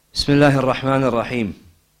بسم الله الرحمن الرحيم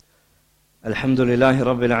الحمد لله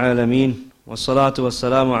رب العالمين والصلاة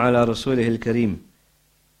والسلام على رسوله الكريم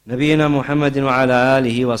نبينا محمد وعلى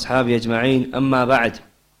آله وأصحابه أجمعين أما بعد.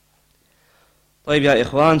 طيب يا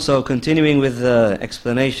إخوان, so continuing with the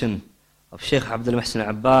explanation of Sheikh Abdul Muhsin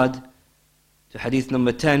Abbad to hadith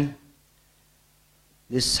number 10.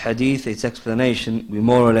 This hadith, its explanation, we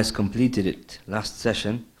more or less completed it last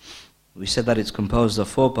session. We said that it's composed of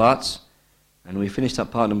 4 parts, and we finished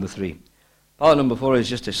up part number 3. Part number 4 is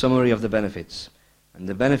just a summary of the benefits. And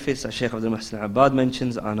the benefits that Shaykh Abdul Muhsin Abbad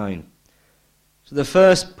mentions are 9. So the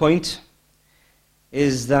first point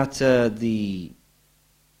is that the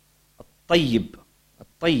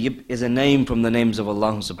At-Tayyib is a name from the names of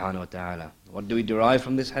Allah subhanahu wa ta'ala. What do we derive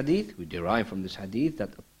from this hadith? We derive from this hadith that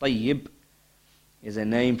At-Tayyib is a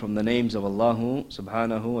name from the names of Allah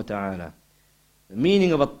subhanahu wa ta'ala. The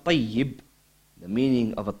meaning of At-Tayyib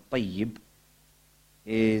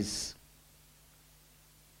is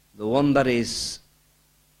the one that is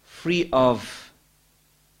free of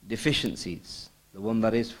deficiencies. The one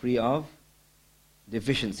that is free of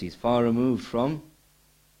deficiencies, far removed from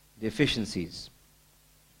deficiencies.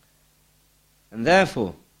 And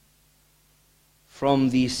therefore, from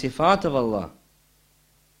the sifat of Allah,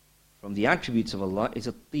 from the attributes of Allah, is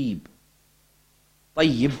a tayyib.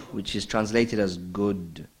 Tayyib, which is translated as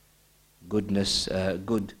good, goodness,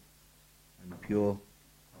 good and pure.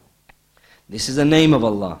 This is the name of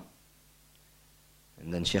Allah.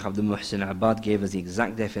 And then Shaykh Abdul Muhsin Abbad gave us the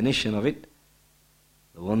exact definition of it.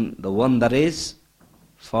 The one that is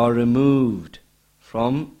far removed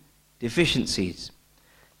from deficiencies.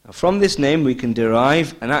 Now from this name we can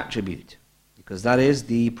derive an attribute, because that is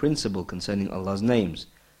the principle concerning Allah's names.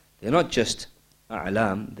 They're not just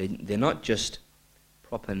a'lam, they're not just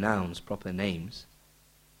proper nouns, proper names,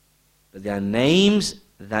 but they are names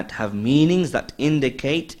that have meanings that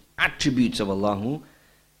indicate attributes of Allah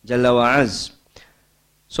Jalla wa Az.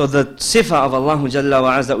 So the sifa of Allah Jalla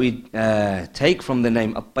wa Az that we take from the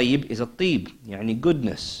name At-Tayyib is At-Tayyib, yani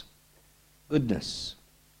goodness. Goodness.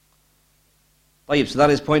 Tayyib, so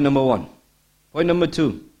that is point number 1. Point number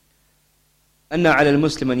 2. أن على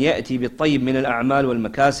المسلم أن يأتي بالطيب من الأعمال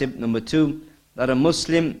والمكاسب. Number 2, that a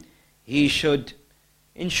Muslim, he should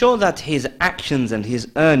ensure that his actions and his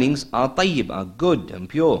earnings are tayyib, are good and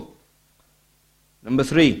pure. Number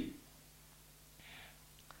 3,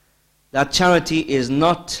 that charity is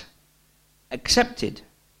not accepted.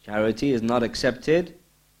 Charity is not accepted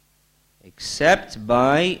except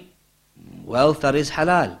by wealth that is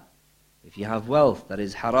halal. If you have wealth that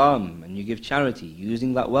is haram and you give charity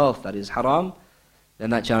using that wealth that is haram, then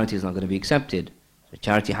that charity is not going to be accepted. So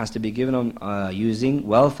charity has to be given on using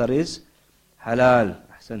wealth that is halal.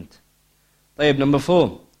 Ahsant. Tayyib, number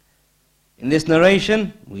 4. In this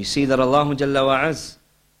narration, we see that Allah Jalla wa Az,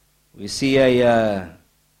 we see a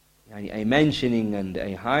mentioning and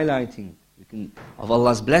a highlighting of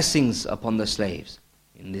Allah's blessings upon the slaves.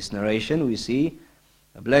 In this narration, we see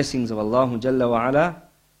the blessings of Allah Jalla wa Ala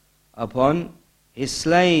upon His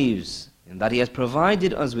slaves, and that He has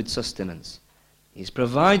provided us with sustenance. He's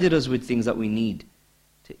provided us with things that we need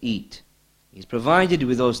to eat. He's provided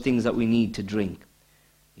with those things that we need to drink.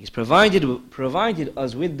 He's provided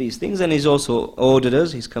us with these things, and He's also ordered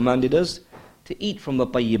us, He's commanded us to eat from the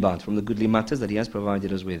tayyibat, from the goodly matters that He has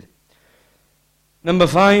provided us with. Number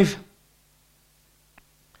 5,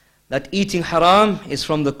 that eating haram is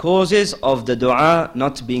from the causes of the dua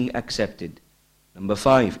not being accepted. Number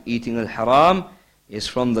 5, eating al-haram is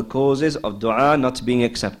from the causes of dua not being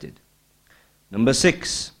accepted. Number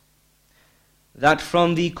 6, that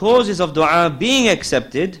from the causes of dua being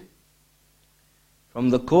accepted,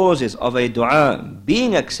 from the causes of a dua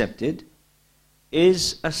being accepted,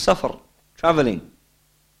 is a safar, traveling.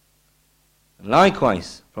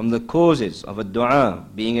 Likewise, from the causes of a dua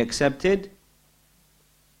being accepted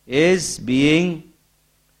is being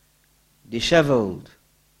disheveled,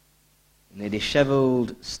 in a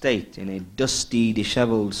disheveled state, in a dusty,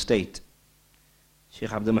 disheveled state.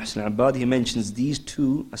 Shaykh Abdul Muhsin Abbad, he mentions these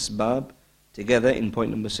 2 asbab together in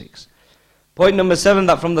point number 6. Point number 7,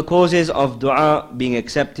 that from the causes of dua being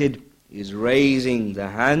accepted is raising the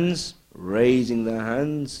hands,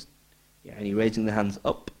 yani raising the hands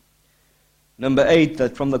up. Number 8,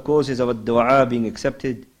 that from the causes of a dua being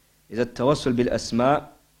accepted is at-tawassul bil asma,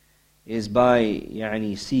 is by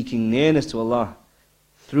yani seeking nearness to Allah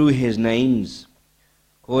through His names,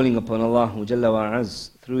 calling upon Allah Jalla wa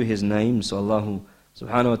Az through His names. So Allah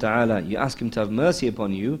subhanahu wa ta'ala, you ask Him to have mercy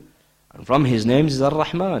upon you, and from His names is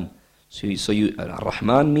Ar-Rahman. So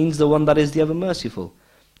Ar-Rahman means the one that is the ever merciful.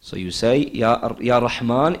 So you say, Ya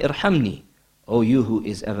Rahman irhamni, O you who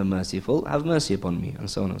is ever merciful, have mercy upon me, and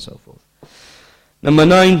so on and so forth. Number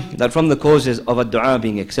 9, that from the causes of a dua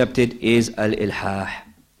being accepted is al-ilhah,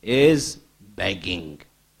 is begging.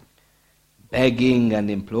 Begging and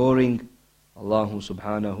imploring Allah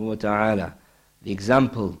subhanahu wa ta'ala. The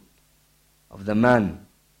example of the man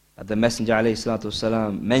that the Messenger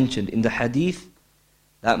ﷺ mentioned in the hadith,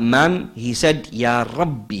 that man, he said, Ya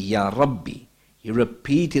Rabbi, Ya Rabbi. He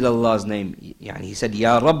repeated Allah's name. He said,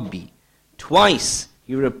 Ya Rabbi. Twice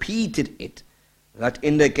he repeated it. That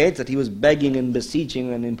indicates that he was begging and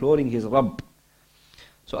beseeching and imploring his Rabb.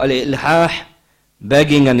 So al-ilhah,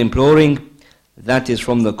 begging and imploring, that is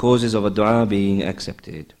from the causes of a dua being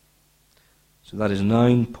accepted. So that is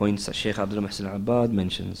 9 points that Shaykh Abdul Muhsin Abbad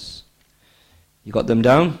mentions. You got them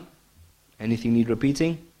down? Anything need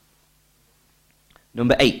repeating?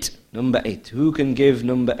 Number 8. Number 8. Who can give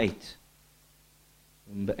number 8?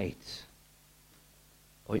 Number 8.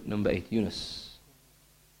 Point number 8. Yunus.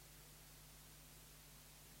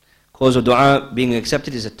 Cause of dua being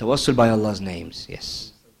accepted is a tawassul by Allah's names.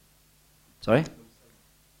 Yes. Sorry?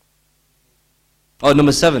 Oh,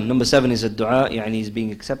 number 7. Number 7 is a dua, is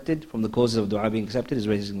being accepted. From the causes of dua being accepted is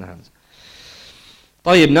raising the hands.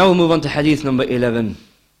 طيب, now we'll move on to hadith number 11.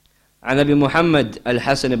 عن أبي محمد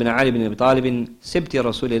الحسن بن علي بن أبي طالب سبت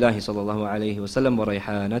رسول الله صلى الله عليه وسلم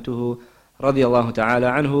وريحانته رضي الله تعالى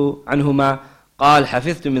عنهما قال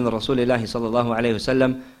حفظت من رسول الله صلى الله عليه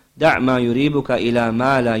وسلم دع ما يريبك إلى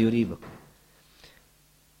ما لا يريبك.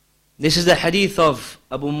 This is the hadith of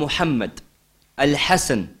Abu Muhammad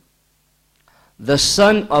al-Hasan, the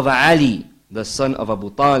son of Ali, the son of Abu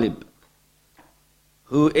Talib,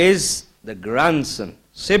 who is the grandson.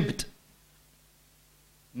 Sibt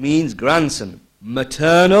means grandson,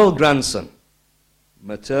 maternal grandson.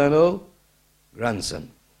 Maternal grandson.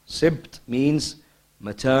 Sibt means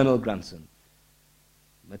maternal grandson.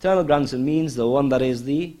 Maternal grandson means the one that is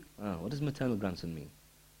the... what does maternal grandson mean?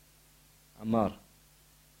 Ammar.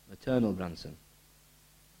 Maternal grandson.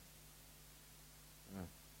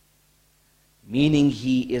 Meaning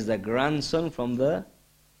he is the grandson from the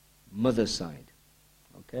mother's side.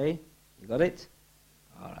 Okay? You got it?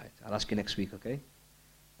 Alright, I'll ask you next week, okay?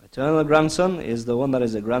 Maternal grandson is the one that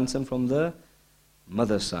is a grandson from the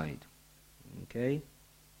mother's side. Okay?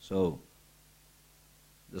 So,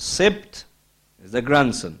 the Sibt is the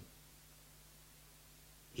grandson.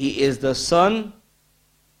 He is the son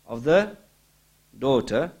of the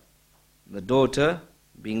daughter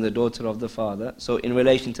being the daughter of the father. So in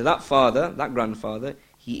relation to that father, that grandfather,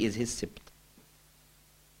 he is his Sibt.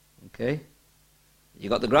 Okay? You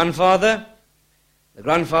got the grandfather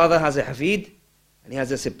has a Hafid, and he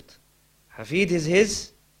has a Sibt. Hafid is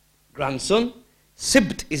his grandson,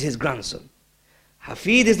 Sibt is his grandson.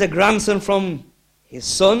 Hafid is the grandson from his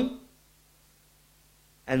son,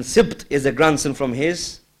 and Sibt is the grandson from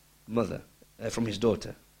his mother, from his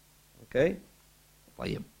daughter. Okay?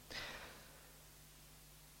 طيب.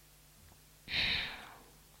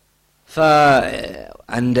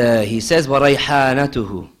 He says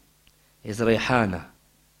وَرَيْحَانَتُهُ, his Rayhana.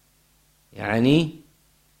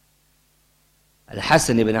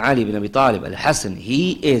 Al-Hasan ibn Ali ibn Abi Talib, Al-Hasan,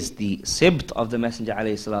 he is the Sibt of the Messenger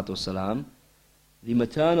alayhi salatu wasalam, the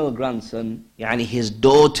maternal grandson, his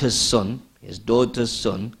daughter's son,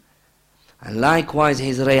 and likewise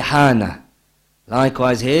his Rayhana.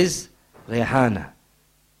 Rayhana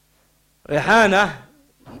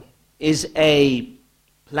is a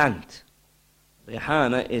plant.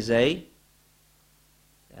 Rayhana is a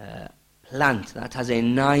plant that has a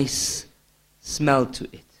nice smell to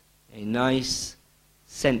it, a nice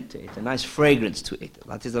scent to it, a nice fragrance to it.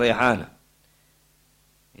 That is Rayhana.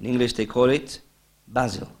 In English they call it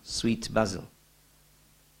basil, sweet basil.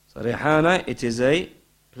 So Rayhana, it is a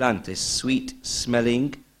plant, a sweet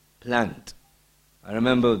smelling plant. I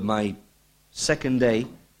remember my second day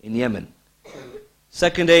in Yemen.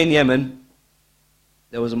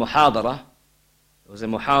 There was a muhadara.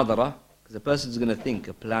 Because the person is going to think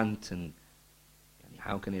a plant, and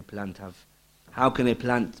how can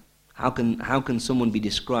someone be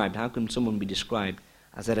described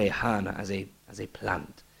as a rayhana, as a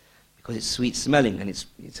plant? Because it's sweet smelling and it's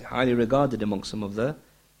highly regarded amongst some of the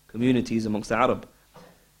communities amongst the Arab.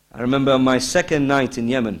 I remember my second night in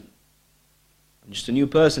Yemen. I'm just a new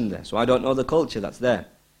person there, so I don't know the culture that's there.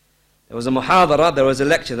 There was a muhadara, there was a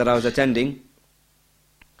lecture that I was attending.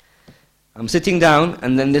 I'm sitting down,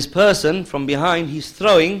 and then this person from behind, he's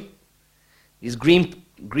throwing these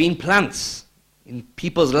green plants in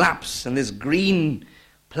people's laps, and this green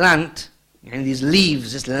plant and these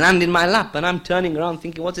leaves just land in my lap, and I'm turning around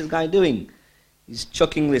thinking, what's this guy doing? He's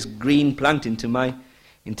chucking this green plant into my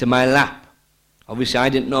lap. Obviously, I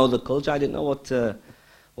didn't know the culture. I didn't know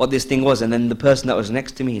what this thing was. And then the person that was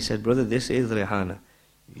next to me, he said, brother, this is rihana.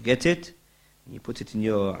 You get it, you put it in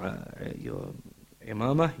your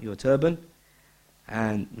imamah, your turban,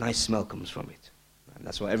 and nice smell comes from it. And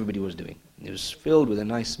that's what everybody was doing. It was filled with a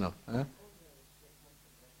nice smell. Huh?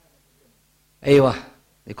 Aywa.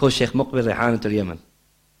 They call Sheikh Muqbil Rihana al Yemen.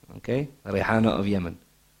 Okay? Rihana of Yemen.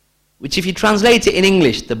 Which if you translate it in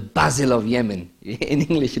English, the basil of Yemen. In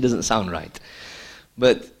English it doesn't sound right.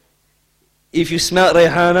 But if you smell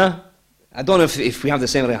Rihana, I don't know if we have the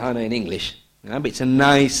same Rihana in English. But it's a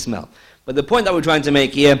nice smell. But the point that we're trying to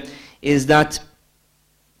make here is that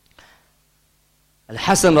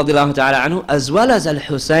Al-Hasan radiallahu ta'ala anhu, as well as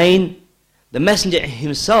Al-Husayn, the Messenger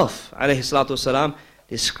himself, alayhi salatu wasalam,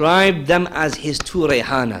 described them as his two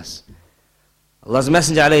Rayhanas. Allah's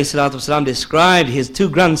Messenger alayhi salatu wasalam described his two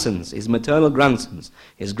grandsons, his maternal grandsons,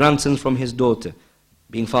 his grandsons from his daughter,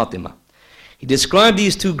 being Fatima. He described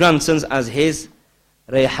these two grandsons as his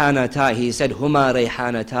Rayhanatay. He said, Huma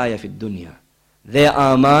Rayhanataya fi dunya. They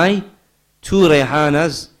are my two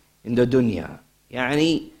Rayhanas in the dunya.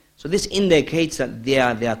 So this indicates that they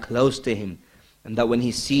are close to him, and that when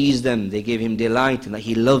he sees them, they give him delight, and that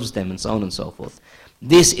he loves them, and so on and so forth.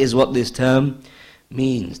 This is what this term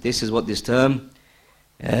means. This is what this term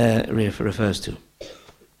refers to.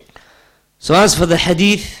 So as for the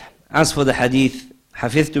hadith,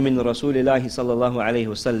 حفظت من رسول الله صلى الله عليه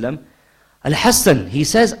وسلم, Al-Hasan, he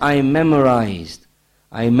says, I memorized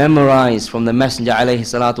from the Messenger alayhi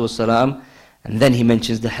salatu wasalam, and then he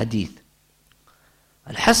mentions the hadith.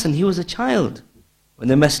 Al-Hasan, he was a child when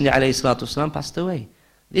the Messenger alayhi salatu wasalam passed away.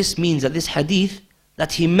 This means that this hadith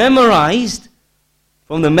that he memorized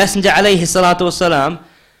from the Messenger alayhi salatu wasalam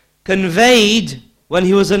conveyed when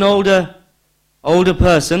he was an older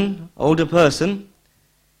person,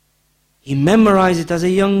 he memorized it as a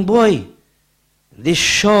young boy. This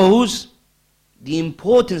shows the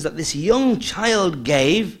importance that this young child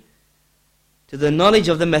gave to the knowledge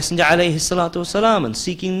of the Messenger alayhi salatu wasalam, and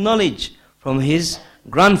seeking knowledge from his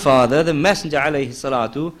grandfather, the Messenger alayhi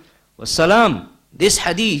salatu wasalam. This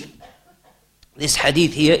hadith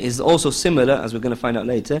here is also similar, as we're going to find out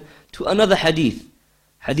later, to another hadith.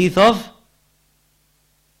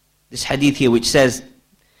 This hadith here which says,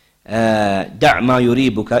 دَعْ مَا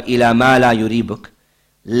يُرِيبُكَ إِلَى مَا لَا يُرِيبُكَ.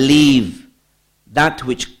 Leave that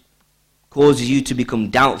which causes you to become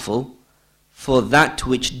doubtful for that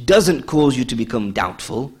which doesn't cause you to become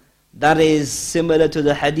doubtful. That is similar to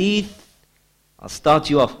the hadith. I'll start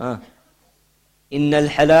you off. إِنَّ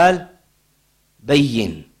الْحَلَالِ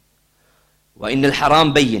بَيِّن وَإِنَّ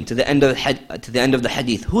الْحَرَامِ بَيِّن, to the end of the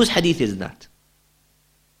hadith. Whose hadith is that?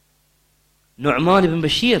 Nu'man ibn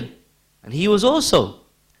Bashir. And he was also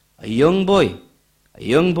a young boy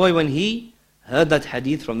when he heard that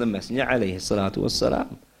hadith from the Messenger alayhi salatu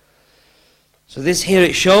wassalam. So this here,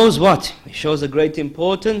 it shows what? It shows the great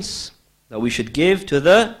importance that we should give to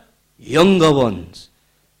the younger ones.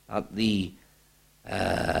 That the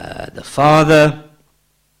father,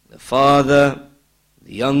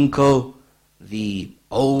 the uncle, the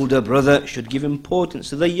older brother should give importance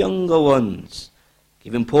to the younger ones.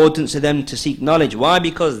 Give importance to them to seek knowledge. Why?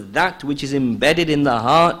 Because that which is embedded in the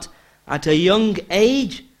heart at a young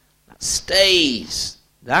age, that stays.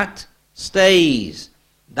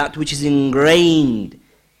 That which is ingrained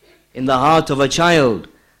in the heart of a child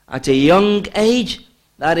at a young age,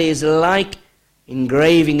 that is like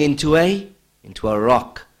engraving into a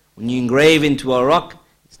rock. When you engrave into a rock,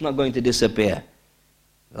 it's not going to disappear.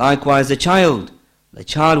 Likewise, the child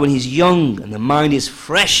when he's young and the mind is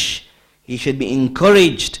fresh, he should be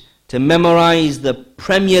encouraged to memorize the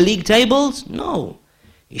Premier League tables? No.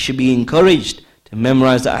 He should be encouraged to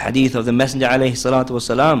memorize the hadith of the Messenger alayhi salatu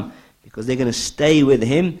wasalam, because they're going to stay with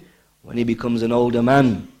him when he becomes an older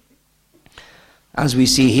man. As we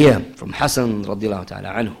see here from Hasan radiallahu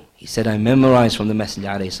ta'ala anhu, he said, I memorized from the Messenger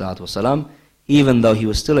alayhi salatu wasalam, even though he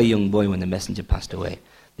was still a young boy when the Messenger passed away.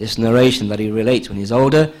 This narration that he relates when he's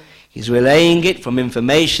older, he's relaying it from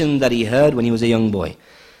information that he heard when he was a young boy.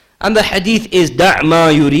 And the hadith is دَعْ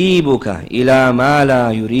مَا يُرِيبُكَ إِلَى مَا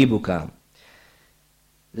لَا يُرِيبُكَ.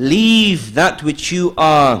 Leave that which you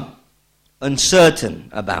are uncertain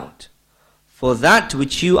about for that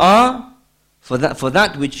which you are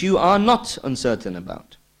not uncertain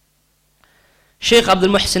about. Shaykh Abdul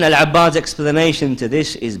Muhsin Al-Abbad's explanation to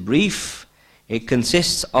this is brief. It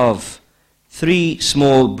consists of 3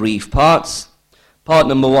 small brief parts. Part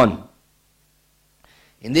number 1.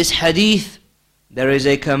 In this hadith, there is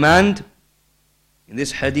a command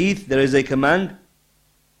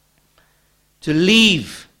to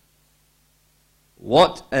leave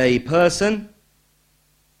what a person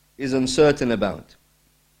is uncertain about.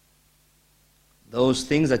 Those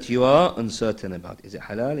things that you are uncertain about. Is it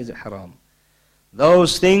halal? Is it haram?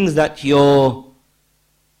 Those things that your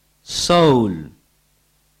soul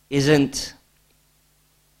isn't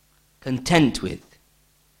content with.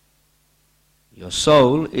 Your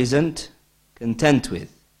soul isn't content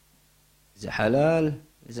with. Is it halal?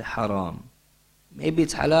 Is it haram? Maybe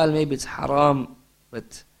it's halal, maybe it's haram,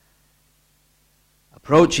 but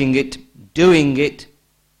approaching it, doing it,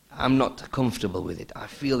 I'm not comfortable with it. I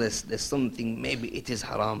feel there's something, maybe it is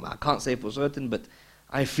haram. I can't say for certain, but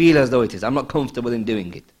I feel as though it is. I'm not comfortable in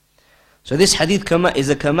doing it. So this hadith is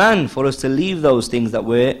a command for us to leave those things that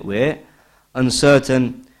we're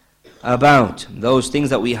uncertain about. Those things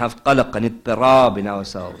that we have qalaq and ittirab in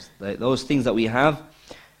ourselves. Those things that we have,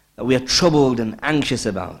 that we are troubled and anxious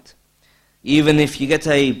about. Even if you get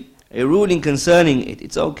a ruling concerning it,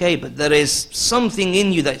 it's okay, but there is something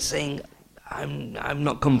in you that's saying, I'm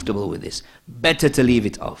not comfortable with this. Better to leave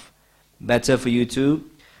it off. Better for you to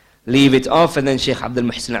leave it off. And then Shaykh Abdul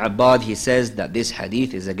Muhsin al-Abbad, he says that this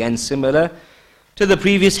hadith is again similar to the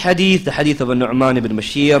previous hadith, the hadith of Nu'man ibn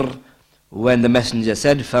Bashir, when the messenger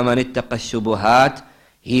said, فَمَنِ اتَّقَ الشُّبُهَاتِ,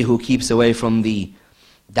 he who keeps away from the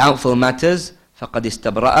doubtful matters, فَقَدْ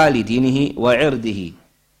اسْتَبْرَأَ لِدِينِهِ وَعِرْضِهِ,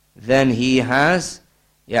 then he has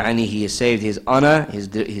saved his honor, his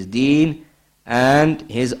deen, and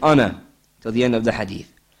his honor, till the end of the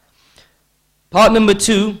hadith. Part number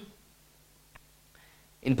 2,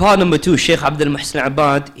 in part number 2, Shaykh Abdul Muhsin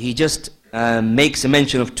al-Abbad, he just makes a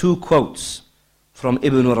mention of 2 quotes from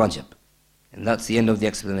Ibn Rajab. And that's the end of the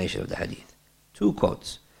explanation of the hadith. 2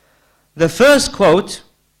 quotes. The first quote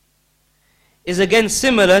is again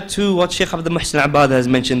similar to what Shaykh Abdul Muhsin al-Abbad has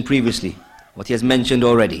mentioned previously, what he has mentioned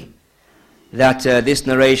already. That this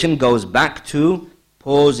narration goes back to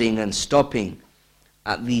pausing and stopping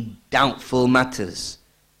at the doubtful matters.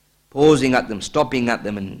 Pausing at them, stopping at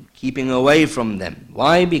them, and keeping away from them.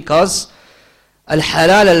 Why? Because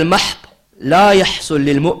al-halal al-mahd la yahsul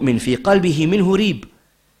lil-mu'min fi qalbihi minhu rib.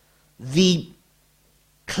 The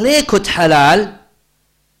clear-cut halal,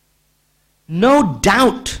 no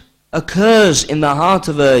doubt occurs in the heart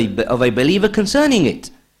of a believer concerning it.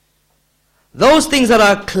 Those things that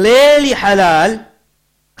are clearly halal,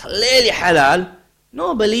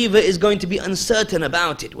 no believer is going to be uncertain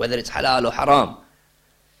about it, whether it's halal or haram.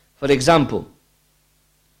 For example,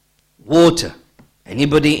 water.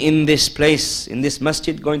 Anybody in this place, in this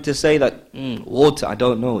masjid, going to say that, water, I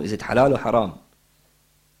don't know, is it halal or haram?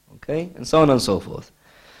 Okay, and so on and so forth.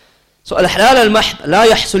 So al-halal al-mahd la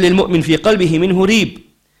yahsul lil-mu'min fi qalbihi minhu rib.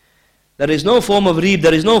 There is no form of rib,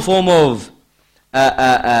 there is no form of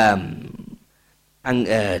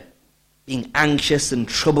being anxious and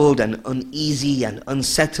troubled and uneasy and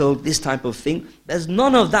unsettled, this type of thing. There's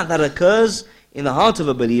none of that occurs in the heart of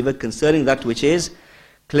a believer concerning that which is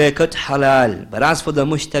clear-cut halal. But as for the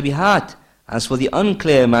mushtabihat, as for the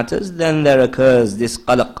unclear matters, then there occurs this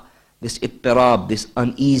qalaq, this ittirab, this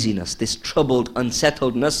uneasiness, this troubled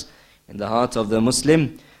unsettledness in the heart of the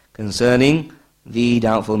Muslim concerning the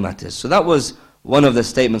doubtful matters. So that was one of the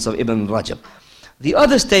statements of Ibn Rajab. The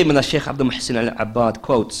other statement that Shaykh Abdul Muhsin al-Abbad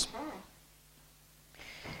quotes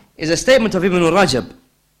is a statement of Ibn Rajab,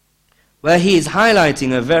 where he is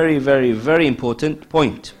highlighting a very, very, very important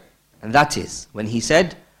point. And that is when he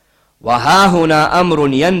said, وَهَاهُنَا أَمْرٌ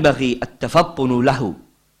يَنْبَغِي التَّفَطُّنُ لَهُ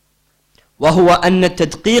وهو أن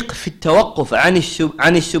التدقيق في التوقف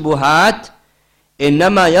عن الشبهات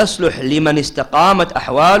إنما يصلح لمن استقامت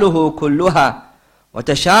أحواله كلها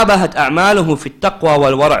وتشابهت أعماله في التقوى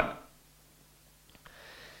والورع.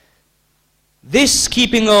 This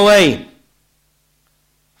keeping away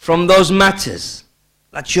from those matters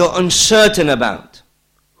that you're uncertain about.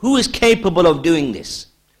 Who is capable of doing this?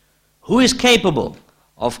 Who is capable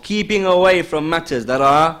of keeping away from matters that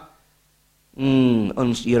are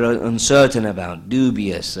you're uncertain about,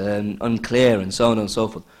 dubious and unclear and so on and so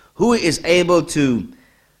forth? Who is able to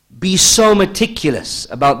be so meticulous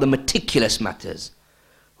about the meticulous matters?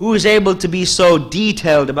 Who is able to be so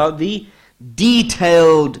detailed about the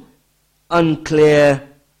detailed, unclear,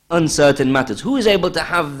 uncertain matters? Who is able to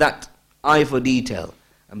have that eye for detail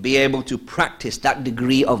and be able to practice that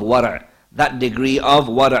degree of wara',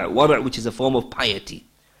 which is a form of piety?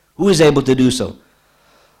 Who is able to do so?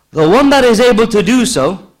 The one that is able to do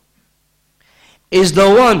so is the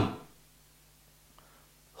one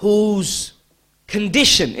whose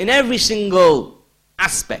condition in every single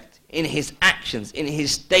aspect, in his actions, in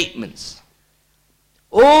his statements,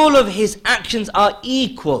 all of his actions are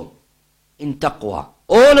equal in taqwa.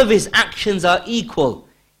 All of his actions are equal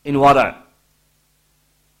in wara'.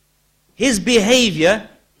 His behavior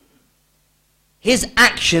his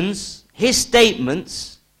actions, his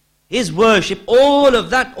statements, his worship, all of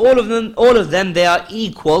them, they are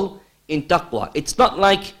equal in taqwa. It's not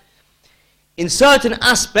like in certain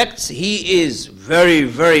aspects he is very,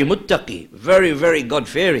 very muttaqi, very, very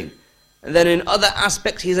God-fearing. And then in other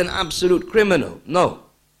aspects he's an absolute criminal. No.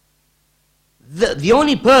 The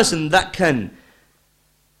only person that can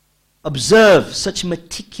observe such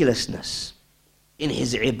meticulousness in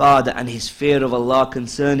his ibadah and his fear of Allah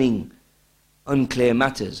concerning unclear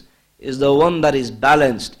matters is the one that is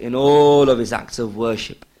balanced in all of his acts of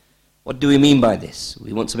worship. What do we mean by this?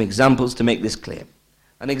 We want some examples to make this clear.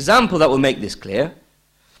 An example that will make this clear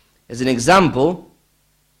is an example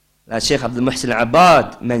that Shaykh Abdul Muhsin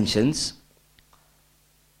al-Abbad mentions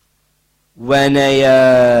when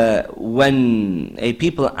a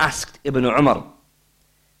people asked Ibn Umar.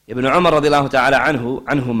 Ibn Umar radiallahu ta'ala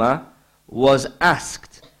anhuma was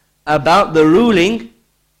asked about the ruling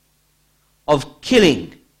of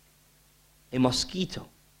killing a mosquito.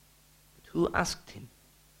 Who asked him?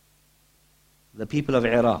 The people of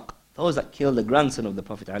Iraq. Those that killed the grandson of the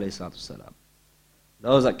Prophet ﷺ.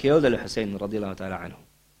 Those that killed Al-Hussein radiallahu ta'ala anhu.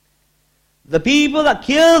 The people that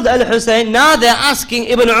killed Al-Hussein, now they're asking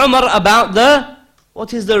Ibn Umar about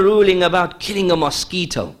what is the ruling about killing a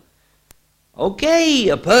mosquito? Okay,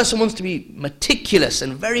 a person wants to be meticulous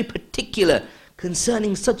and very particular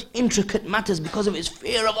concerning such intricate matters because of his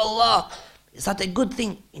fear of Allah. Is that a good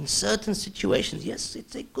thing? In certain situations, yes,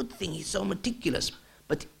 it's a good thing. He's so meticulous.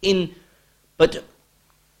 But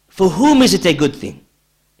for whom is it a good thing?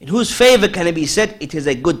 In whose favor can it be said it is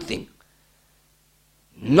a good thing?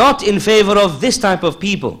 Not in favor of this type of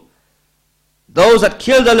people. Those that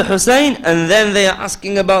killed Al-Hussein, and then they are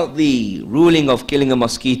asking about the ruling of killing a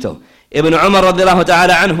mosquito. Ibn Umar radiallahu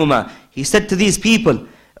ta'ala anhuma, he said to these people,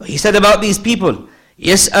 he said about these people,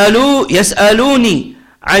 يسألوني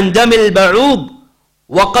عن دم البعوض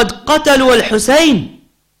وقد قتلوا الحسين.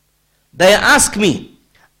 They ask me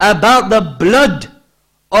about the blood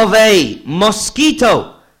of a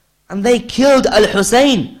mosquito, and they killed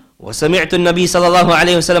Al-Hussein. وسمعت النبي صلى الله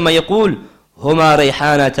عليه وسلم يقول هما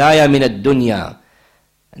ريحانتاي من الدنيا.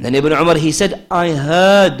 And then Ibn Umar, he said, I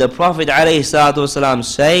heard the Prophet ﷺ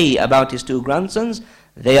say about his two grandsons,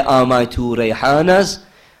 they are my two rayhanas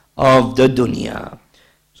of the dunya.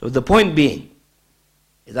 So the point being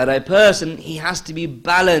is that a person, he has to be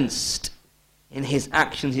balanced in his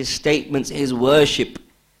actions, his statements, his worship.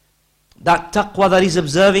 That taqwa that he's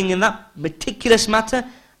observing in that meticulous matter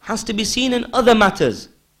has to be seen in other matters.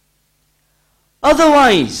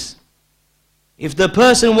 Otherwise, if the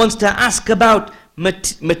person wants to ask about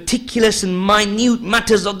meticulous and minute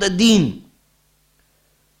matters of the deen,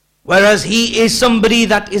 whereas he is somebody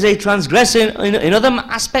that is a transgressor in other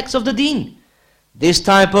aspects of the deen, this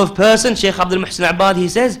type of person, Shaykh Abdul Muhsin al-Abbad, he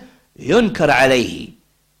says, yunkar alayhi.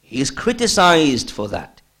 He is criticized for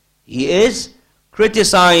that. He is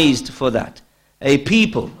criticized for that. A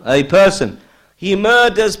person, he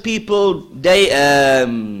murders people,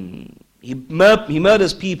 he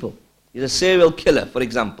murders people. He's a serial killer, for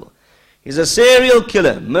example. He's a serial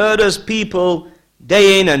killer, murders people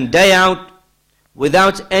day in and day out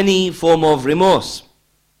without any form of remorse.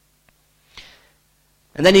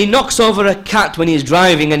 And then he knocks over a cat when he's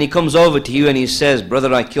driving, and he comes over to you and he says,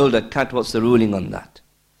 brother, I killed a cat, what's the ruling on that?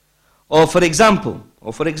 Or for example,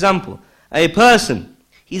 a person,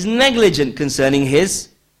 he's negligent concerning his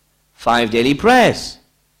 5 daily prayers.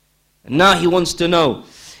 And now he wants to know,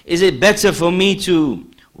 is it better for me to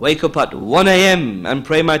wake up at 1 a.m. and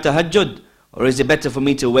pray my tahajjud, or is it better for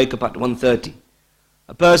me to wake up at 1:30?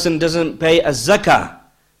 A person doesn't pay a zakah,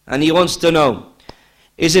 and he wants to know,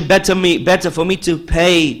 is it better for me to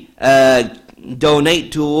pay,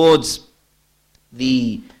 donate towards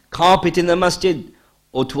the carpet in the masjid,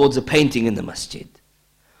 or towards the painting in the masjid?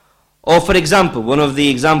 Or for example, one of the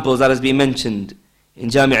examples that has been mentioned in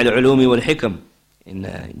Jami' al-Ulumi wal-Hikam, in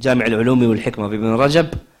Jami' al-Ulumi wal-Hikam of Ibn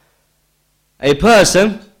Rajab, a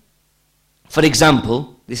person, for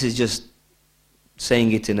example, this is just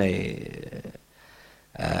saying it in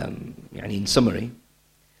in summary,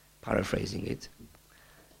 paraphrasing it.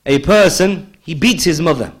 A person, he beats his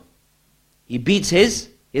mother. He beats his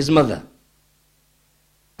mother.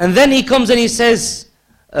 And then he comes and he says,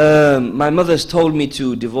 my mother's told me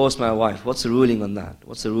to divorce my wife. What's the ruling on that?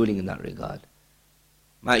 What's the ruling in that regard?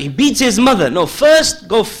 He beats his mother. No, first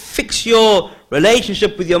go fix your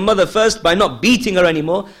relationship with your mother first by not beating her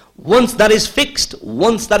anymore. Once that is fixed,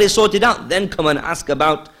 once that is sorted out, then come and ask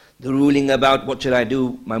about the ruling about what should I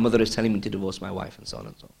do. My mother is telling me to divorce my wife, and so on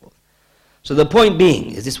and so forth. So the point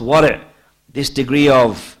being is this wara', this degree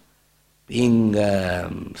of being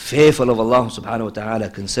fearful of Allah subhanahu wa ta'ala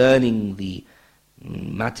concerning the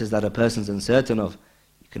matters that a person's uncertain of.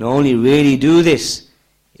 You can only really do this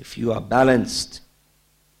if you are balanced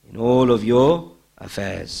in all of your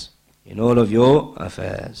affairs. In all of your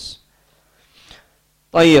affairs.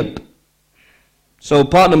 طيب. So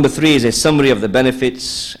part number 3 is a summary of the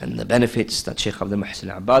benefits, and the benefits that Shaykh Abdul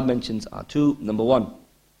Muhsin Al-Abbad mentions are 2. Number 1,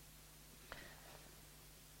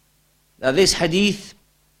 that this hadith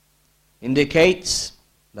indicates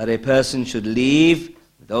that a person should leave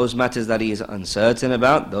those matters that he is uncertain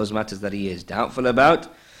about, those matters that he is doubtful about,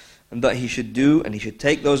 and that he should do and he should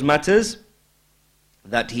take those matters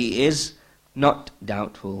that he is not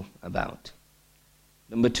doubtful about.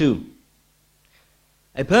 Number 2,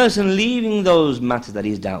 a person leaving those matters that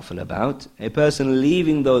he is doubtful about, a person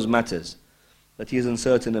leaving those matters that he is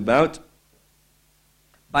uncertain about,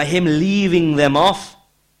 by him leaving them off,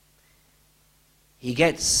 he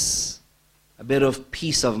gets a bit of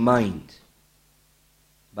peace of mind.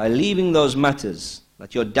 By leaving those matters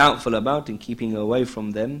that you're doubtful about and keeping away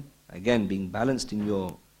from them, again being balanced in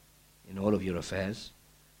all of your affairs,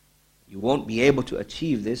 you won't be able to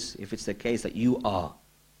achieve this if it's the case that you are,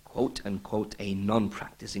 quote unquote, a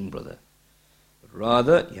non-practicing brother. But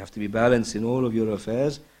rather, you have to be balanced in all of your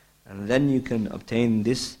affairs, and then you can obtain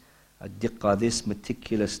this ad-diqqa, this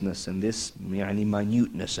meticulousness and this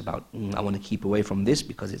minuteness about, I want to keep away from this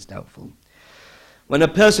because it's doubtful. When a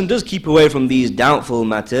person does keep away from these doubtful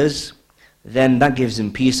matters, then that gives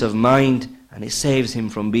him peace of mind, and it saves him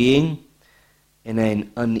from being in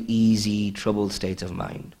an uneasy, troubled state of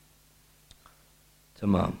mind.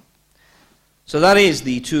 Tamam. So that is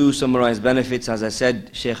the 2 summarized benefits. As I said,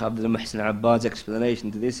 Shaykh Abdul Muhsin Al-Abbad's explanation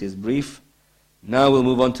to this is brief. Now we'll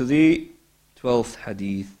move on to the 12th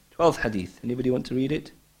hadith. 12th hadith. Anybody want to read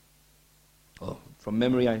it? Oh, from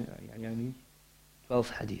memory, I mean.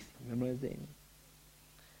 12th hadith. Memorize it.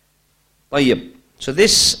 طيب. So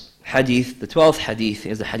this hadith, the 12th hadith,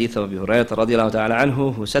 is the hadith of Abu Hurairah radiyallahu ta'ala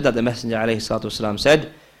anhu, who said that the Messenger alayhi salatu wasalam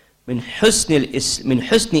said, من حسن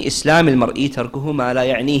إسلام المرء تركه ما لا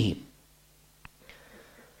يعنيه.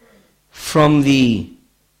 From the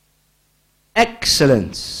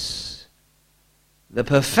excellence, the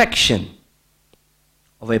perfection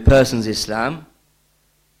of a person's Islam,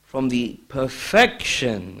 from the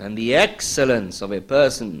perfection and the excellence of a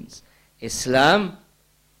person's Islam,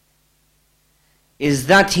 is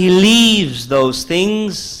that he leaves those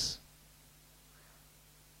things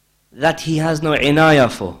that he has no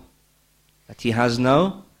inayah for. That he has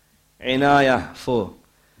no inayah for.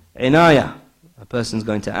 Inayah. A person's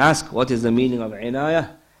going to ask, what is the meaning of inayah?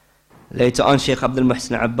 Later on, Shaykh Abdul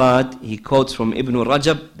Muhsin Al-Abbad, he quotes from Ibn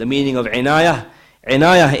Rajab, the meaning of inayah.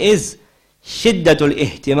 Inayah is shiddatul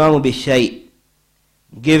ihtimamu bi-shay',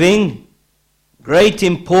 giving great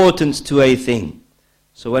importance to a thing.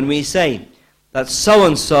 So when we say that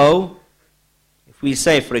so-and-so, if we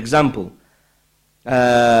say, for example,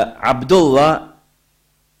 Abdullah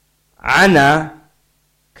ana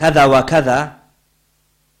kada wa kada,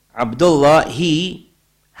 Abdullah, he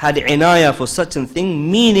had inayah for such a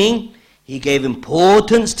thing, meaning he gave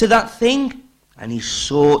importance to that thing and he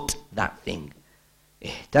sought that thing.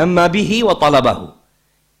 Ihtamma bihi wa talabahu.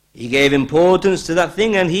 He gave importance to that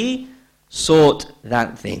thing and he sought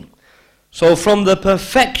that thing. So from the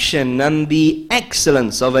perfection and the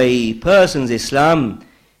excellence of a person's Islam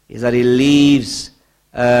is that he leaves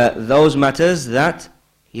those matters that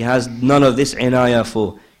he has none of this inayah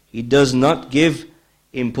for. He does not give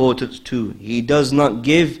importance to. He does not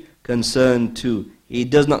give concern to. He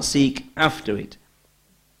does not seek after it.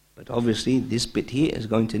 But obviously this bit here is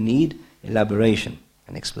going to need elaboration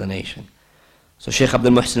and explanation. So Shaykh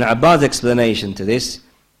Abdul Muhsin Al-Abbad's explanation to this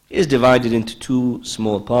is divided into 2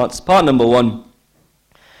 small parts. Part number 1,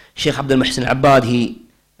 Shaykh Abdul Muhsin Al-Abbad,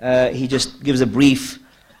 he just gives a brief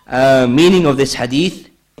meaning of this hadith,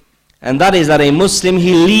 and that is that a Muslim,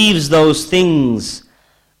 he leaves those things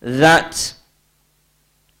that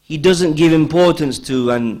he doesn't give importance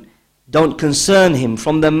to and don't concern him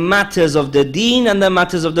from the matters of the deen and the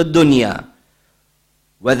matters of the dunya,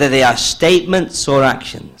 whether they are statements or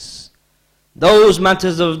actions. Those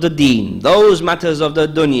matters of the deen, those matters of the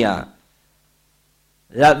dunya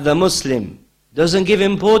that the Muslim doesn't give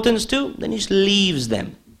importance to, then he just leaves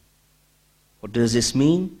them. What does this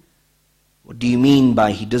mean? What do you mean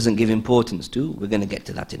by he doesn't give importance to? We're going to get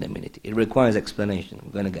to that in a minute. It requires explanation.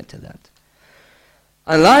 We're going to get to that.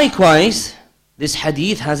 And likewise, this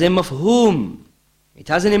hadith has a mafhum. It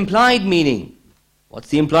has an implied meaning. What's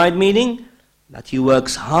the implied meaning? That he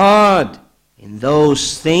works hard in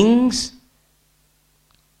those things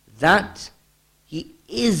that he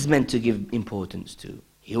is meant to give importance to.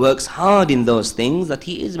 He works hard in those things that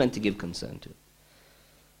he is meant to give concern to.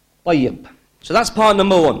 طيب. So that's part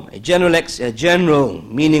number one, a general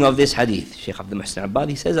meaning of this hadith. Shaykh Abdul Muhsin Abbad,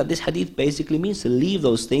 he says that this hadith basically means to leave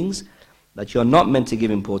those things that you're not meant to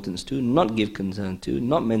give importance to, not give concern to,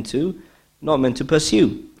 not meant to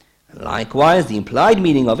pursue. And likewise, the implied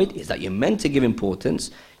meaning of it is that you're meant to give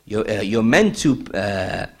importance, you're meant to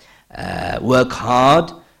work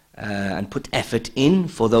hard and put effort in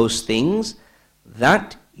for those things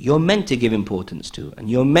that you're meant to give importance to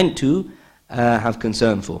and you're meant to have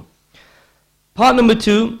concern for. Part number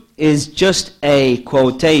two is just a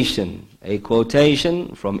quotation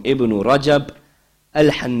from Ibn Rajab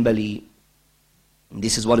al-Hanbali.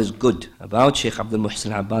 This is what is good about Shaykh Abdul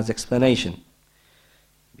Muhsin Abbad's explanation,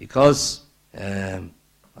 because a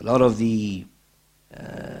lot of the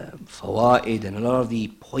fawaid and a lot of the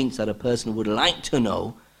points that a person would like to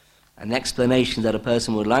know and explanations that a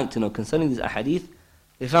person would like to know concerning this ahadith,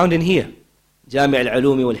 they're found in here, Jami'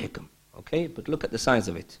 al-Ulumi wal-Hikam. Okay, but look at the size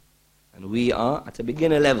of it. And we are at a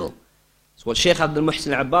beginner level. So what Shaykh Abdul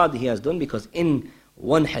Muhsin Abbad he has done, because in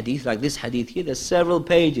one hadith, like this hadith here, there's several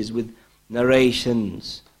pages with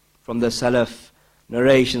narrations from the Salaf,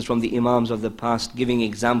 narrations from the Imams of the past, giving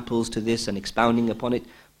examples to this and expounding upon it.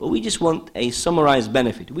 But we just want a summarized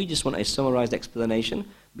benefit. We just want a summarized explanation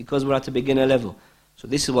because we're at a beginner level. So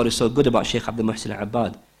this is what is so good about Shaykh Abdul Muhsin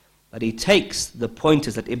Abbad, that he takes the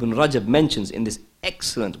pointers that Ibn Rajab mentions in this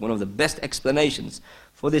excellent, one of the best explanations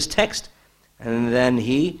for this text, and then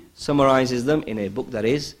he summarizes them in a book that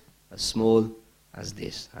is as small as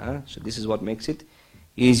this. So this is what makes it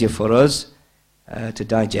easier for us to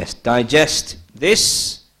digest. Digest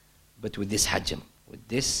this, but with this hajm, with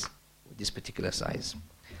this particular size.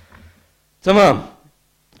 Tamam.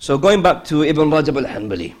 So going back to Ibn Rajab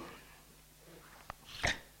al-Hanbali.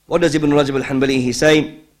 What does Ibn Rajab al-Hanbali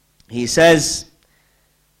say? He says,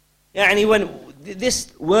 when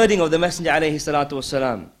this wording of the Messenger alayhi salatu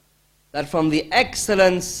wasalam, that from the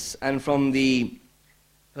excellence and from the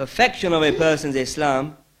perfection of a person's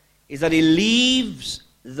Islam is that he leaves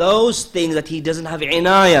those things that he doesn't have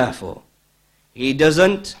inayah for, he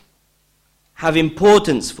doesn't have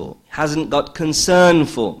importance for, hasn't got concern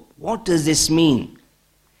for. What does this mean?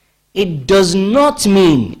 It does not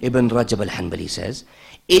mean, Ibn Rajab al-Hanbali says,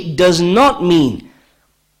 it does not mean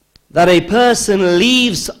that a person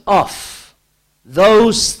leaves off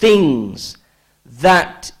those things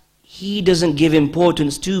that he doesn't give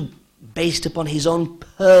importance to based upon his own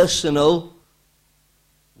personal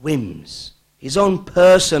whims, his own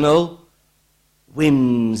personal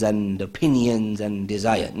whims and opinions and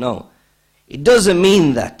desire. No, it doesn't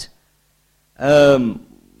mean that I'm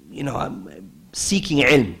seeking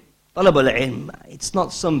ilm, talab al-ilm, it's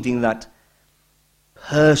not something that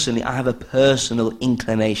personally I have a personal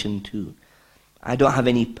inclination to. I don't have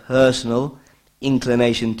any personal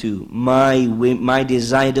inclination to. My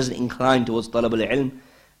desire doesn't incline towards talab al-ilm.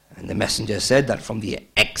 And the Messenger said that from the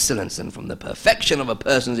excellence and from the perfection of a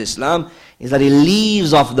person's Islam is that he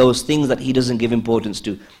leaves off those things that he doesn't give importance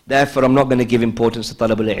to. Therefore, I'm not going to give importance to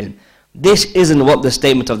talab al-ilm. This isn't what the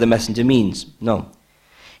statement of the Messenger means. No.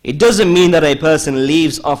 It doesn't mean that a person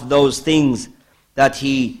leaves off those things that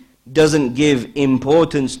he doesn't give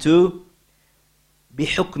importance to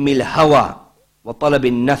بحكم الهوى وطلب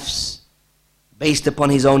النفس, based upon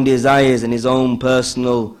his own desires and his own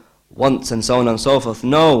personal wants and so on and so forth.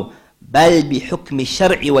 No, بل بحكم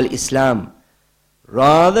الشرع والإسلام,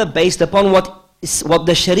 rather based upon what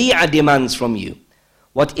the Sharia demands from you,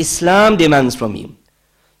 what Islam demands from you.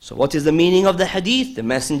 So what is the meaning of the hadith? The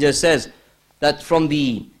Messenger says that from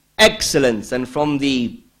the excellence and from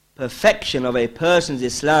the perfection of a person's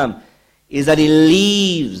Islam is that he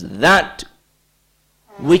leaves that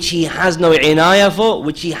which he has no inayah for,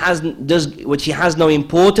 which he has no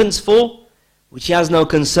importance for, which he has no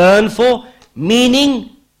concern for,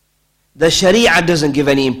 meaning the Sharia doesn't give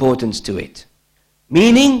any importance to it.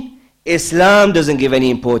 Meaning Islam doesn't give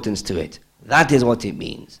any importance to it. That is what it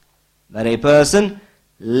means. That a person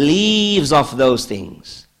leaves off those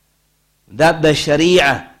things that the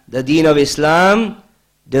Sharia, the deen of Islam,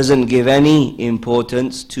 doesn't give any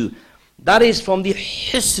importance to. That is from the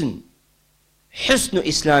husn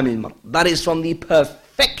Islam al-mar. That is from the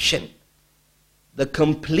perfection, the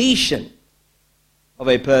completion of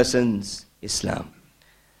a person's Islam.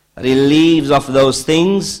 That he leaves off those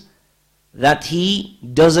things that he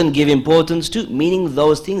doesn't give importance to, meaning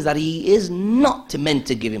those things that he is not meant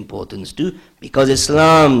to give importance to, because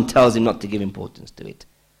Islam tells him not to give importance to it.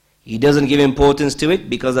 He doesn't give importance to it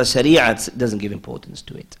because the Sharia doesn't give importance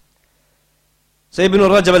to it. So Ibn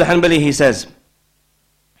Rajab al-Hanbali, he says,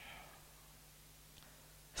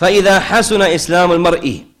 فإذا حسن إسلام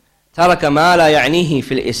المرء ترك ما لا يعنيه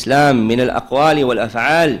في الإسلام من الأقوال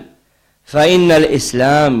والأفعال فإن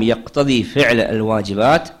الإسلام يقتضي فعل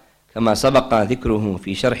الواجبات كما سبق ذكره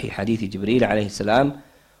في شرح حديث جبريل عليه السلام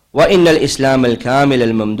وإن الإسلام الكامل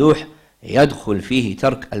الممدوح يدخل فيه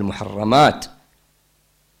ترك المحرمات.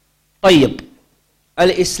 طيب,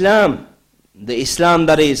 الإسلام, the Islam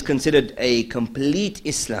that is considered a complete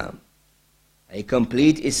Islam. A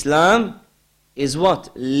complete Islam is what?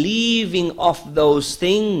 Leaving off those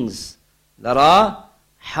things that are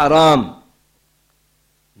haram.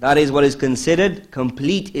 That is what is considered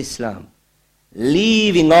complete Islam.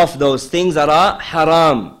 Leaving off those things that are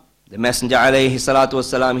haram. The Messenger alayhi salatu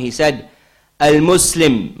wasalam, he said,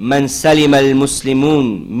 Al-Muslim man salima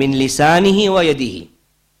al-Muslimun min lisanihi wa yadihi.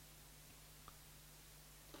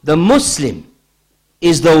 The Muslim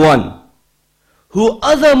is the one who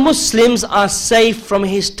other Muslims are safe from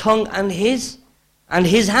his tongue and his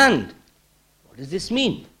hand. What does this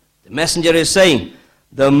mean? The Messenger is saying,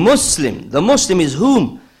 the Muslim is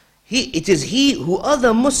whom? It is he who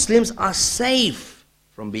other Muslims are safe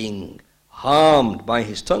from being harmed by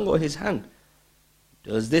his tongue or his hand.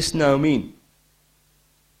 Does this now mean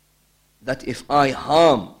that if I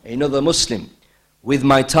harm another Muslim with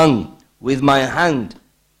my tongue, with my hand,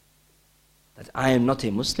 that I am not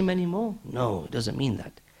a Muslim anymore? No, it doesn't mean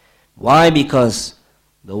that. Why? Because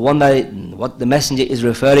what the Messenger is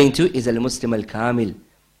referring to is al-Muslim al-Kamil.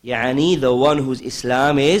 Yani the one whose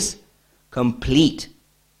Islam is complete.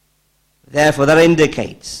 Therefore that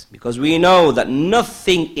indicates, because we know that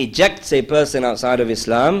nothing ejects a person outside of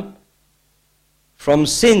Islam from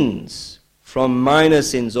sins, from minor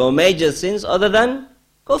sins or major sins other than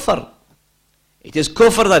kufr. It is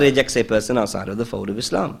kufr that ejects a person outside of the fold of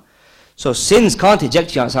Islam. So sins can't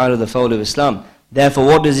eject you outside of the fold of Islam. Therefore,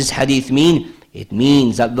 what does this hadith mean? It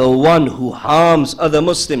means that the one who harms other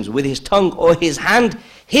Muslims with his tongue or his hand,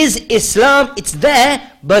 his Islam, it's there,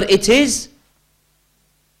 but it is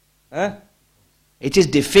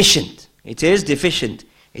deficient. It is deficient.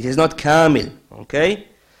 It is not kamil. Okay?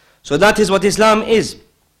 So that is what Islam is.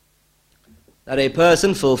 That a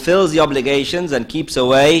person fulfills the obligations and keeps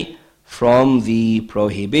away from the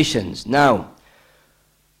prohibitions. Now,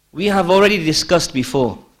 we have already discussed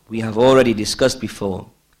before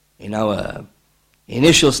in our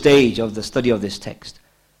initial stage of the study of this text,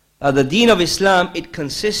 that the deen of Islam, it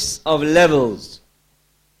consists of levels.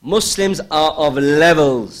 Muslims are of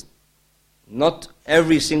levels. Not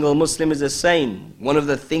every single Muslim is the same. One of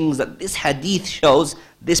the things that this hadith shows,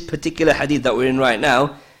 this particular hadith that we're in right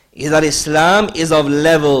now, is that Islam is of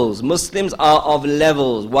levels. Muslims are of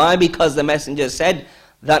levels. Why? Because the Messenger said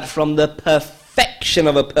that from the perfection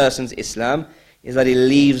of a person's Islam is that he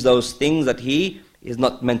leaves those things that he is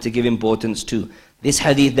not meant to give importance to. This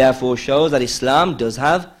hadith therefore shows that Islam does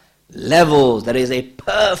have levels. There is a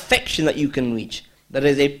perfection that you can reach. There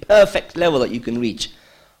is a perfect level that you can reach.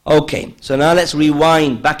 Okay, so now let's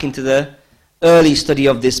rewind back into the early study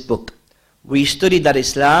of this book. We studied that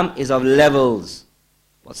Islam is of levels.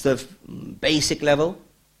 What's the basic level?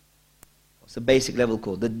 What's the basic level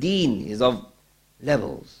called? The deen is of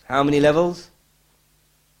levels. How many levels?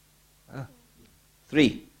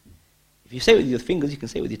 3. If you say it with your fingers, you can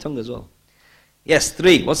say it with your tongue as well. Yes,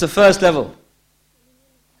 3. What's the first level?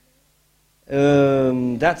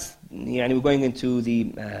 We're going into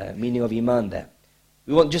the meaning of Iman there.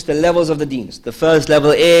 We want just the levels of the deens. The first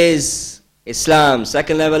level is Islam.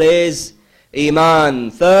 Second level is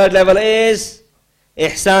Iman. Third level is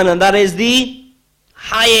Ihsan, and that is the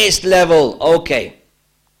highest level. Okay.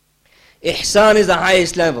 Ihsan is the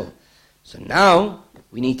highest level. So now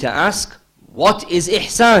we need to ask, what is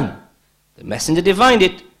Ihsan? The Messenger defined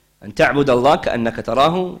it. أن تعبد الله كأنك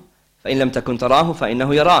تراه فإن لم تكن تراه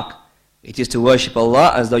فإنه يراك. It is to worship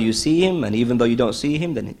Allah as though you see Him, and even though you don't see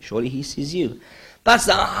Him, then surely He sees you. That's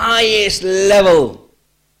the highest level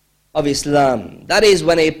of Islam. That is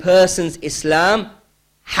when a person's Islam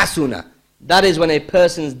hasuna. That is when a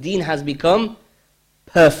person's deen has become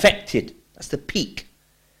perfected. That's the peak.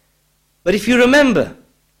 But if you remember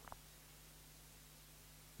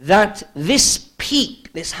that this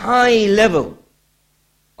peak, this high level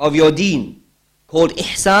of your deen called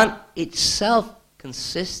Ihsan itself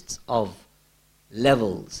consists of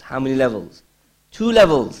levels. How many levels? 2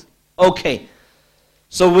 levels. Okay.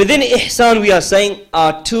 So within Ihsan we are saying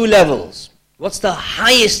are 2 levels. What's the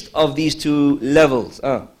highest of these 2 levels?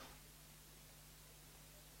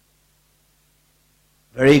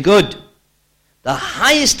 Very good. The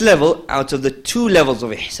highest level out of the 2 levels of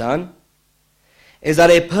Ihsan is that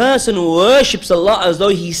a person worships Allah as though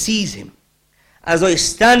he sees Him. As though he's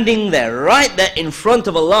standing there, right there in front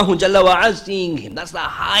of Allah Jalla wa Azza, seeing Him. That's the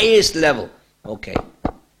highest level. Okay.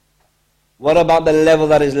 What about the level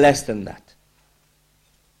that is less than that?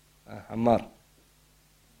 Ammar.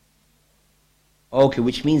 Okay,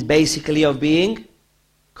 which means basically of being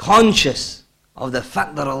conscious of the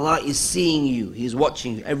fact that Allah is seeing you. He is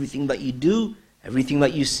watching you. Everything that you do, everything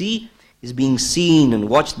that you see is being seen and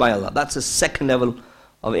watched by Allah. That's the second level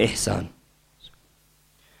of ihsan.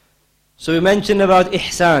 So we mentioned about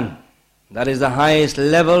ihsan. That is the highest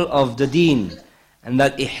level of the deen. And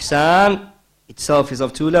that ihsan itself is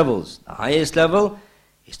of two levels. The highest level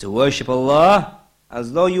is to worship Allah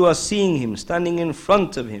as though you are seeing Him, standing in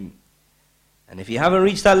front of Him. And if you haven't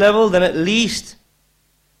reached that level, then at least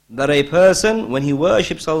that a person, when he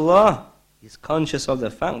worships Allah, is conscious of the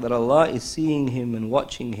fact that Allah is seeing him and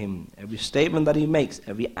watching him. Every statement that he makes,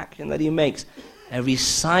 every action that he makes, every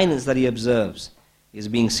silence that he observes is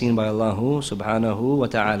being seen by Allah subhanahu wa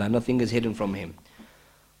ta'ala. Nothing is hidden from Him.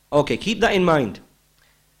 Okay, keep that in mind.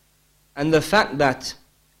 And the fact that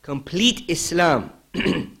complete Islam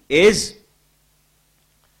is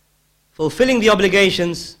fulfilling the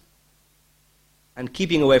obligations and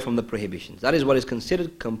keeping away from the prohibitions. That is what is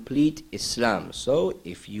considered complete Islam. So,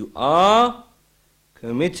 if you are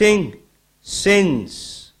committing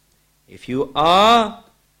sins, if you are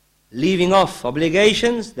leaving off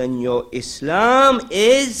obligations, then your Islam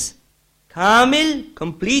is kamil,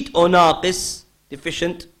 complete, or naqis,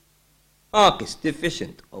 deficient? Naqis,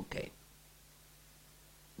 deficient, okay.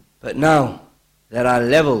 But now, there are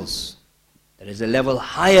levels. There is a level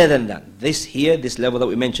higher than that. This level that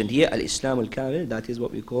we mentioned here, Al-Islam Al-Kamil, that is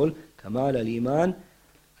what we call Kamal Al-Iman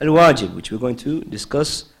Al-Wajib, which we're going to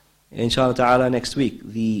discuss, inshallah ta'ala, next week.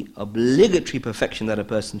 The obligatory perfection that a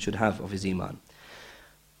person should have of his Iman.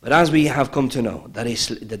 But as we have come to know, that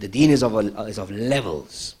the deen is of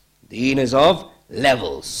levels. The deen is of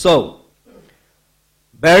levels. So,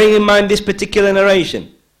 bearing in mind this particular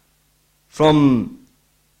narration, from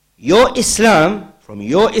your Islam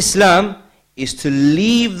is to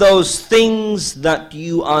leave those things that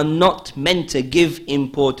you are not meant to give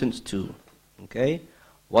importance to. Okay?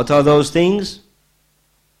 What are those things?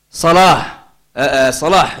 Salah.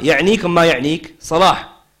 Salah. يعنيك ما يعنيك. Salah.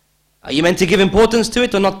 Are you meant to give importance to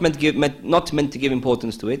it or not meant to give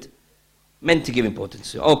importance to it? Meant to give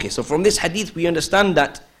importance to it. Okay, so from this hadith we understand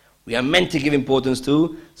that we are meant to give importance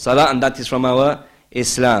to Salah, and that is from our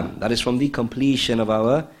Islam. That is from the completion of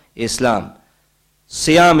our Islam.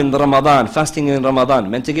 Siyam in Ramadan, fasting in Ramadan,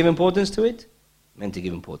 meant to give importance to it? Meant to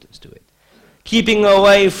give importance to it. Keeping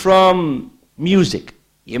away from music,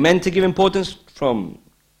 you meant to give importance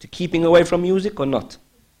to keeping away from music or not?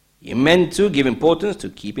 You meant to give importance to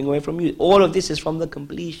keeping away from music. All of this is from the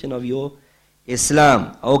completion of your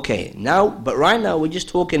Islam. Okay, but right now we're just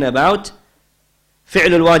talking about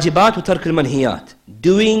fi'l al-wajibat wa tark al-manhiyat,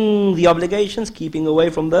 doing the obligations, keeping away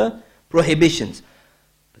from the prohibitions.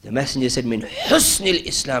 The Messenger said, "Min husnil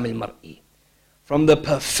Islam al-mar'i," from the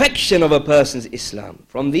perfection of a person's Islam,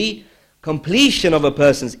 from the completion of a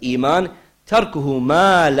person's Iman, tarkuhu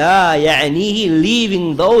ma la ya'nihi,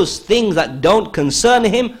 leaving those things that don't concern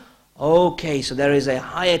him. Okay, so there is a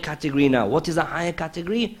higher category now. What is a higher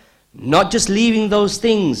category? Not just leaving those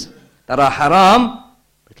things that are haram,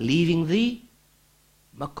 but leaving the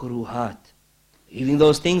makruhat, leaving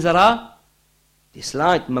those things that are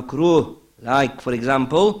disliked, makruh. Like, for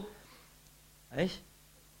example,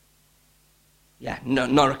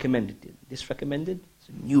 not recommended. Disrecommended? It's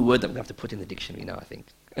a new word that we have to put in the dictionary now, I think.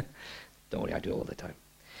 Don't worry, I do it all the time.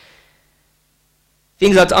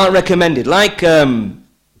 Things that aren't recommended, like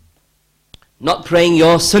not praying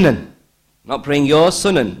your sunan. Not praying your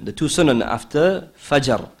sunan, the two sunan after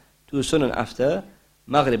Fajr, two sunan after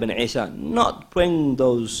Maghrib and Isha. Not praying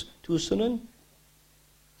those two sunan,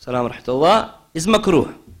 salam rahmatullah, is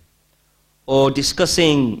makruh. Or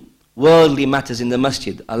discussing worldly matters in the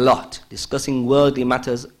masjid a lot. Discussing worldly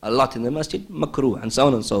matters a lot in the masjid, makruh, and so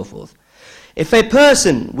on and so forth. If a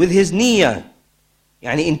person with his niyyah,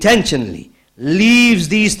 intentionally, leaves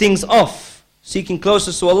these things off, seeking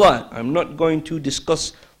closeness to Allah, I'm not going to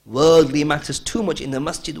discuss worldly matters too much in the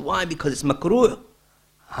masjid. Why? Because it's makruh.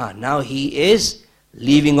 Now he is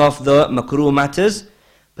leaving off the makruh matters.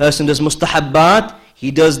 Person does mustahabbat,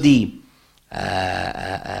 he does the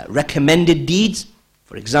recommended deeds.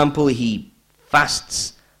 For example, he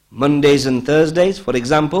fasts Mondays and Thursdays, for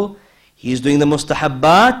example. He is doing the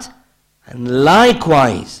mustahabbat, and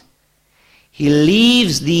likewise, he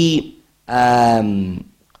leaves the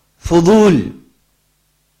fudul,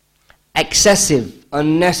 excessive,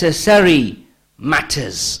 unnecessary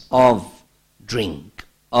matters of drink,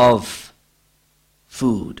 of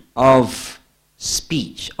food, of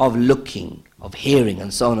speech, of looking, of hearing,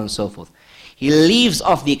 and so on and so forth. He leaves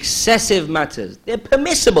off the excessive matters. They're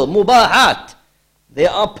permissible, mubahat. They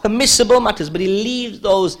are permissible matters, but he leaves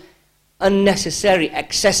those unnecessary,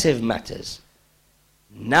 excessive matters.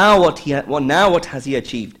 Now what has he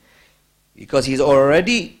achieved? Because he's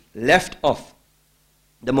already left off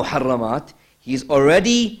the muharramat, he's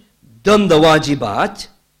already done the wajibat,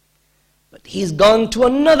 but he's gone to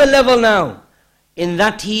another level now, in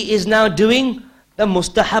that he is now doing the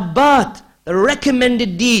mustahabbat, the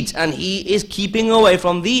recommended deeds, and he is keeping away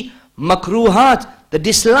from the makruhat, the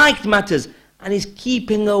disliked matters, and is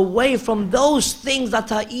keeping away from those things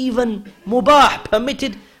that are even mubah,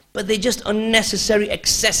 permitted, but they're just unnecessary,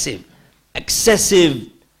 excessive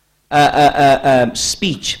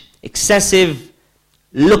speech, excessive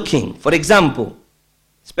looking. For example,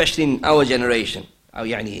 especially in our generation,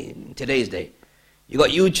 in today's day, you got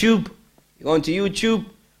YouTube, you go into YouTube,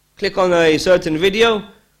 click on a certain video,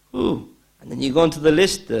 and then you go into the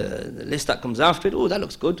list that comes after it, that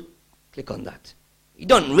looks good, click on that. You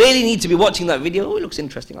don't really need to be watching that video, it looks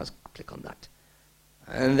interesting, I'll click on that.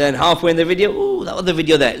 And then halfway in the video, that other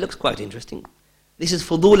video there, it looks quite interesting. This is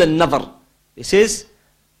fudul al-nazar. This is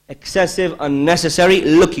excessive, unnecessary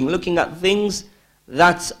looking at things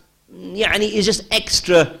that is just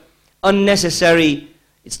extra, unnecessary.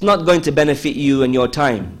 It's not going to benefit you and your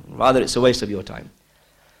time. Rather, it's a waste of your time.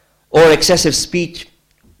 Or excessive speech,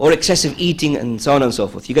 or excessive eating, and so on and so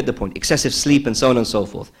forth. You get the point. Excessive sleep, and so on and so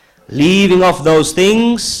forth. Leaving off those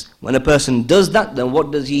things, when a person does that, then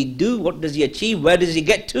what does he do? What does he achieve? Where does he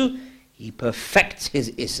get to? He perfects his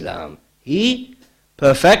Islam. He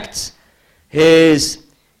perfects his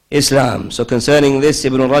Islam. So concerning this,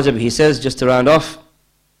 Ibn Rajab, he says, just to round off,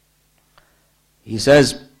 he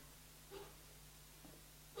says,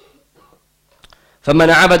 فمن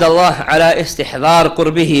عبد الله على استحضار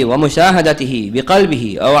قربه ومشاهدته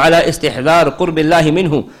بقلبه أو على استحضار قرب الله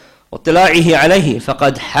منه واطلاعه عليه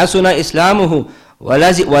فقد حسن إسلامه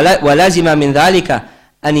ولازم من ذلك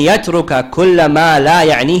أن يترك كل ما لا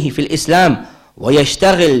يعنيه في الإسلام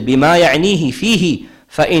ويشتغل بما يعنيه فيه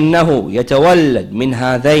فإنه يتولد من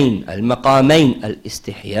هذين المقامين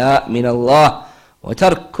الاستحياء من الله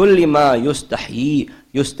وترك كل ما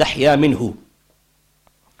يستحيا منه.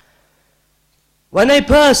 When a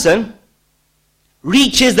person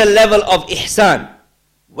reaches the level of ihsan,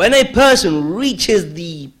 when a person reaches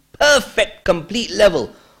the perfect, complete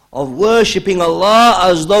level of worshipping Allah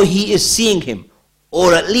as though he is seeing him,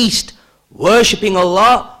 or at least worshipping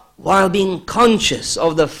Allah while being conscious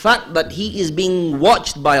of the fact that he is being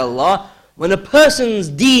watched by Allah, when a person's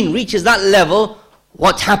deen reaches that level,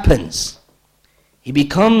 what happens? He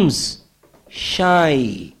becomes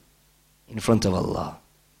shy in front of Allah.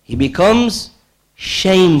 He becomes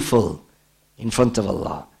shameful in front of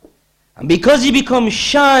Allah. And because you become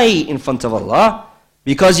shy in front of Allah,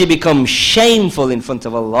 because you become shameful in front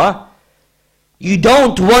of Allah, you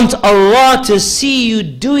don't want Allah to see you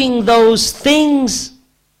doing those things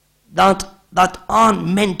that aren't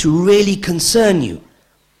meant to really concern you,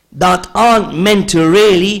 that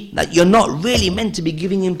you're not really meant to be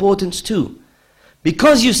giving importance to.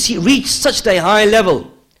 Because you reach such a high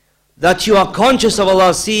level that you are conscious of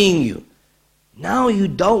Allah seeing you, now you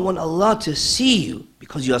don't want Allah to see you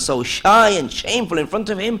because you are so shy and shameful in front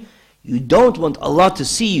of Him. You don't want Allah to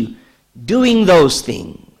see you doing those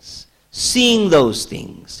things, seeing those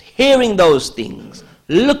things, hearing those things,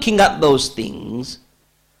 looking at those things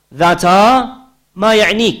that are ma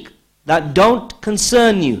ya'nik, that don't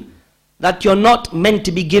concern you, that you're not meant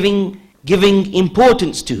to be giving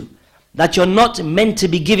importance to, that you're not meant to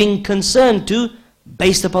be giving concern to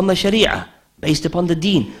based upon the Sharia, based upon the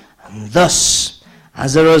deen. And thus,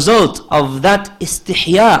 as a result of that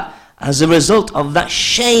istihya, as a result of that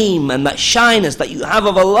shame and that shyness that you have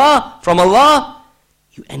of Allah, from Allah,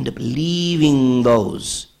 you end up leaving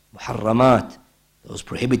those muharramat, those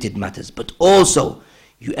prohibited matters, but also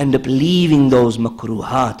you end up leaving those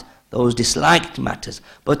makruhat, those disliked matters,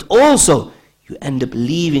 but also you end up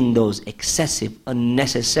leaving those excessive,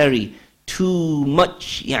 unnecessary, too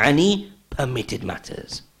much, permitted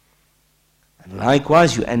matters. And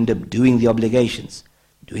likewise, you end up doing the obligations,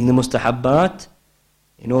 doing the mustahabbat,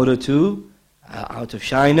 in order to, out of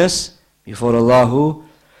shyness, before Allah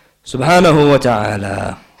subhanahu wa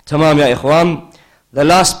ta'ala. Tamam ya ikhwan. The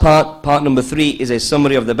last part number 3, is a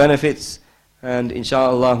summary of the benefits. And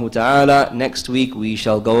insha'Allah ta'ala, next week we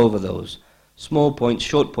shall go over those small points,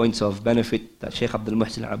 short points of benefit that Shaykh Abdul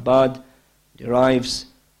Muhsin Al-Abbad derives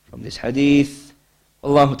from this hadith.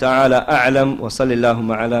 Wallahu ta'ala a'lam wa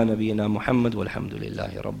sallallahu ala nabiyyina Muhammad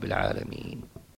walhamdulillahi rabbil alameen.